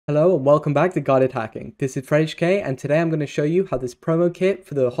Hello and welcome back to Guided Hacking. This is RedHK and today I'm going to show you how this promo kit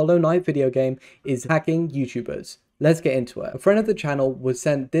for the Hollow Knight video game is hacking YouTubers. Let's get into it. A friend of the channel was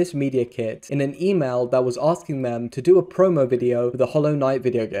sent this media kit in an email that was asking them to do a promo video for the Hollow Knight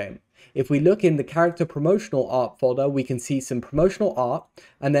video game. If we look in the character promotional art folder, we can see some promotional art,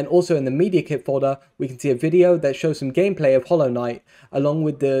 and then also in the media kit folder, we can see a video that shows some gameplay of Hollow Knight along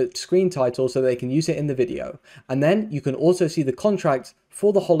with the screen title so they can use it in the video. And then you can also see the contract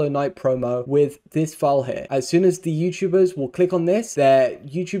for the Hollow Knight promo with this file here. As soon as the YouTubers will click on this, their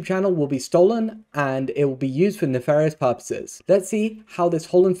YouTube channel will be stolen and it will be used for nefarious purposes. Let's see how this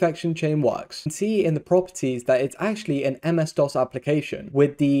whole infection chain works. You can see in the properties that it's actually an MS-DOS application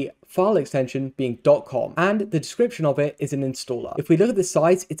with the file extension being .com, and the description of it is an installer. If we look at the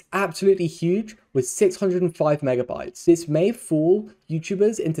size, it's absolutely huge with 605 megabytes. This may fool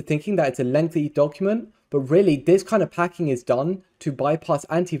YouTubers into thinking that it's a lengthy document, but really this kind of hacking is done to bypass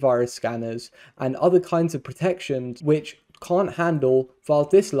antivirus scanners and other kinds of protections which can't handle files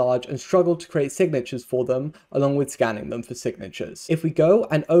this large and struggle to create signatures for them along with scanning them for signatures. If we go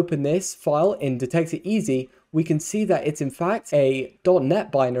and open this file in Detect It Easy, we can see that it's in fact a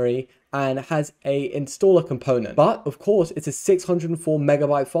 .NET binary and has a installer component. But of course, it's a 604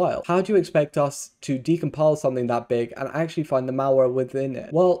 megabyte file. How do you expect us to decompile something that big and actually find the malware within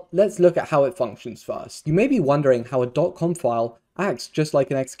it? Well, let's look at how it functions first. You may be wondering how a .com file acts just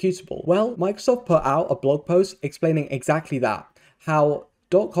like an executable. Well, Microsoft put out a blog post explaining exactly that, how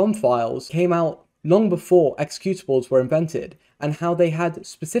 .com files came out long before executables were invented, and how they had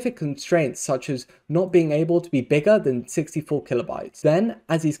specific constraints such as not being able to be bigger than 64 kilobytes. Then,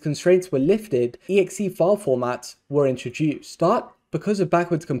 as these constraints were lifted, exe file formats were introduced. But because of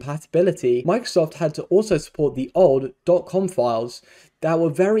backwards compatibility, Microsoft had to also support the old .com files that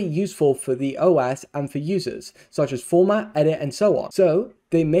were very useful for the OS and for users, such as format, edit, and so on. So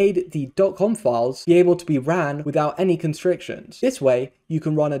they made the .com files be able to be ran without any constrictions. This way, you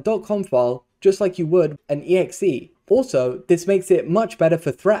can run a .com file just like you would an exe. Also, this makes it much better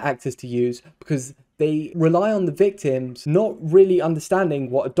for threat actors to use because they rely on the victims not really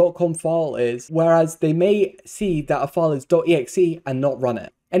understanding what a .com file is, whereas they may see that a file is .exe and not run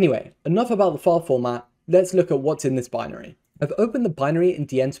it. Anyway, enough about the file format, let's look at what's in this binary. I've opened the binary in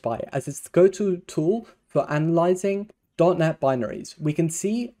DNSpy as it's the go-to tool for analyzing .NET binaries. We can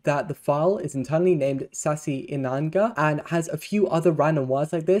see that the file is internally named Sassy Inanga and has a few other random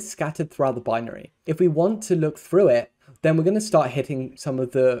words like this scattered throughout the binary. If we want to look through it, then we're going to start hitting some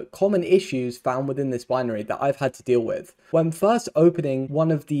of the common issues found within this binary that I've had to deal with. When first opening one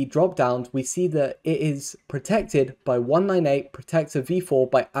of the dropdowns, we see that it is protected by 198 Protector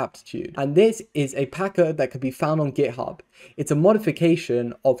v4 by Aptitude. And this is a packer that can be found on GitHub. It's a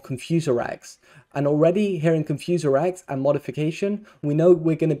modification of ConfuserX. And already hearing ConfuserX and modification, we know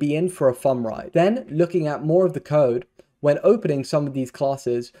we're going to be in for a fun ride. Then looking at more of the code, when opening some of these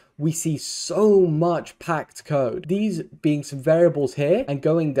classes, we see so much packed code. These being some variables here, and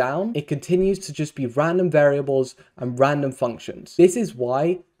going down, it continues to just be random variables and random functions. This is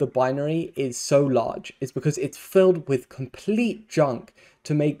why the binary is so large. It's because it's filled with complete junk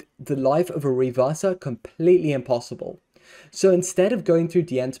to make the life of a reverser completely impossible. So instead of going through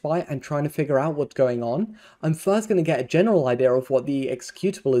DNSpy and trying to figure out what's going on, I'm first going to get a general idea of what the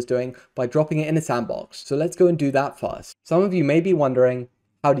executable is doing by dropping it in a sandbox. So let's go and do that first. Some of you may be wondering,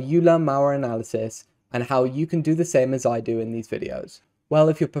 how do you learn malware analysis and how you can do the same as I do in these videos? Well,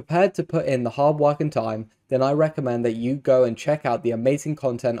 if you're prepared to put in the hard work and time, then I recommend that you go and check out the amazing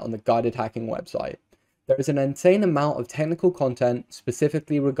content on the Guided Hacking website. There is an insane amount of technical content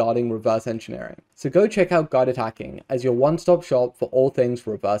specifically regarding reverse engineering. So go check out Guided Hacking as your one-stop shop for all things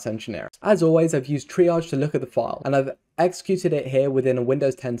reverse engineering. As always, I've used Triage to look at the file, and I've executed it here within a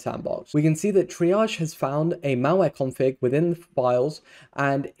Windows 10 sandbox. We can see that Triage has found a malware config within the files,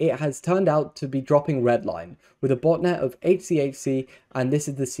 and it has turned out to be dropping RedLine with a botnet of hxxps, and this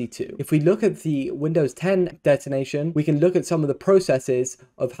is the C2. If we look at the Windows 10 detonation, we can look at some of the processes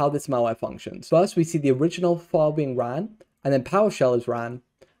of how this malware functions. First, we see the original file being ran, and then PowerShell is ran,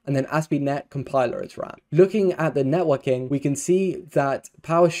 and then ASP.NET compiler is ran. Looking at the networking, we can see that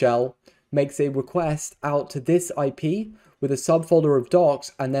PowerShell makes a request out to this IP with a subfolder of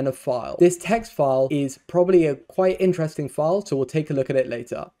docs and then a file. This text file is probably a quite interesting file, so we'll take a look at it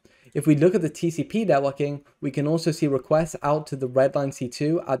later. If we look at the TCP networking, we can also see requests out to the RedLine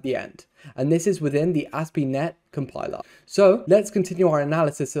C2 at the end. And this is within the ASP.NET compiler. So let's continue our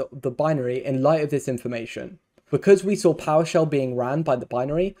analysis of the binary in light of this information. Because we saw PowerShell being ran by the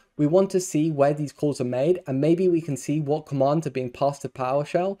binary, we want to see where these calls are made, and maybe we can see what commands are being passed to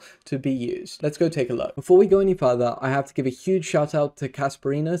PowerShell to be used. Let's go take a look. Before we go any further, I have to give a huge shout out to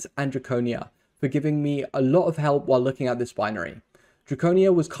Casperinus and Draconia for giving me a lot of help while looking at this binary.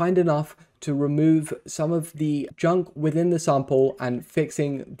 Draconia was kind enough to remove some of the junk within the sample and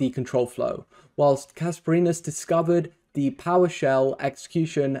fixing the control flow, whilst Casperinus discovered the PowerShell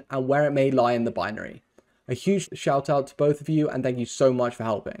execution and where it may lie in the binary. A huge shout out to both of you, and thank you so much for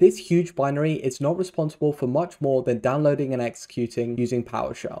helping. This huge binary is not responsible for much more than downloading and executing using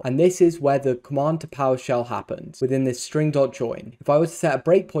PowerShell. And this is where the command to PowerShell happens, within this string.join. If I was to set a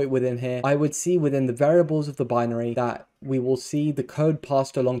breakpoint within here, I would see within the variables of the binary that we will see the code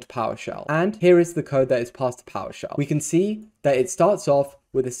passed along to PowerShell. And here is the code that is passed to PowerShell. We can see that it starts off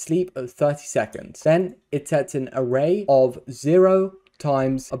with a sleep of 30 seconds. Then it sets an array of 0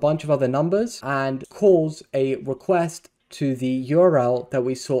 times a bunch of other numbers and calls a request to the URL that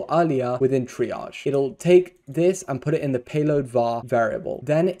we saw earlier within triage. It'll take this and put it in the payload var variable.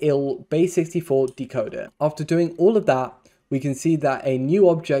 Then it'll base64 decode it. After doing all of that, we can see that a new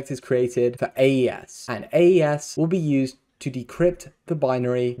object is created for AES, and AES will be used to decrypt the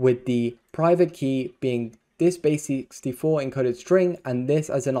binary with the private key being this base64 encoded string and this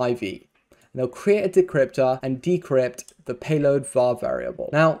as an IV. And they'll create a decryptor and decrypt the payload var variable.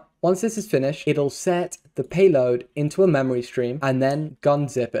 Now, once this is finished, it'll set the payload into a memory stream and then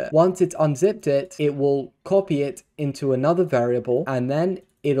unzip it. Once it's unzipped it, it will copy it into another variable, and then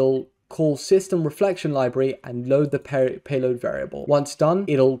it'll call system reflection library and load the payload variable. Once done,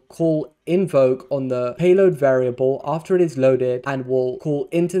 it'll call invoke on the payload variable after it is loaded and will call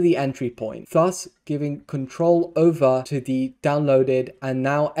into the entry point, thus giving control over to the downloaded and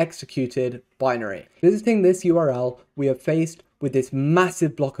now executed binary. Visiting this URL, we are faced with this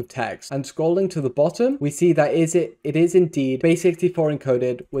massive block of text, and scrolling to the bottom, we see that it is indeed base64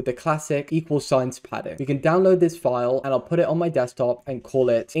 encoded with the classic =signs padding. We can download this file, and I'll put it on my desktop and call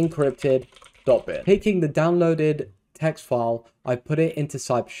it encrypted.bin. Taking the downloaded text file, I put it into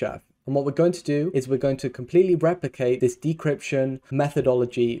CyberChef. And what we're going to do is we're going to completely replicate this decryption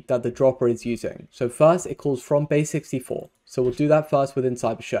methodology that the dropper is using. So first it calls from base64. So we'll do that first within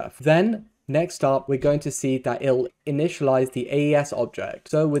CyberChef. Then next up, we're going to see that it'll initialize the AES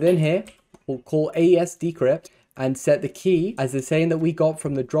object. So within here, we'll call AES decrypt and set the key as the same that we got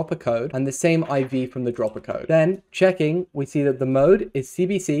from the dropper code and the same IV from the dropper code. Then checking, we see that the mode is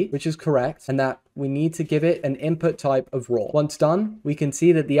CBC, which is correct, and that we need to give it an input type of raw. Once done, we can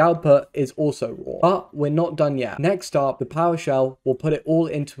see that the output is also raw, but we're not done yet. Next up, the PowerShell will put it all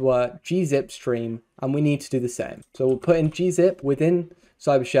into a gzip stream, and we need to do the same. So we'll put in gzip within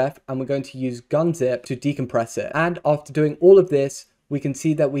CyberChef, and we're going to use gunzip to decompress it. And after doing all of this, we can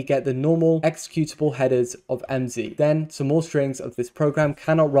see that we get the normal executable headers of MZ. Then some more strings of this program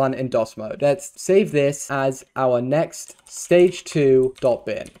cannot run in DOS mode. Let's save this as our next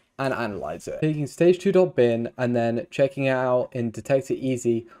stage2.bin and analyze it. Taking stage2.bin and then checking it out in Detector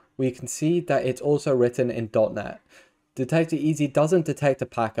Easy, we can see that it's also written in .NET. Detector Easy doesn't detect a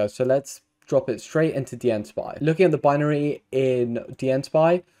packer, so let's drop it straight into dnspy. Looking at the binary in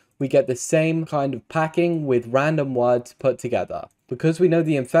dnspy, we get the same kind of packing with random words put together. Because we know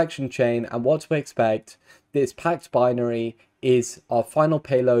the infection chain and what to expect, this packed binary is our final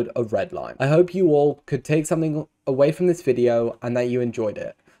payload of RedLine. I hope you all could take something away from this video and that you enjoyed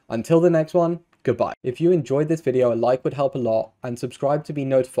it. Until the next one, goodbye. If you enjoyed this video, a like would help a lot, and subscribe to be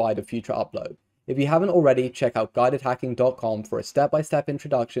notified of future uploads. If you haven't already, check out guidedhacking.com for a step-by-step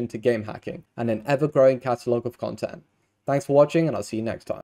introduction to game hacking and an ever-growing catalog of content. Thanks for watching, and I'll see you next time.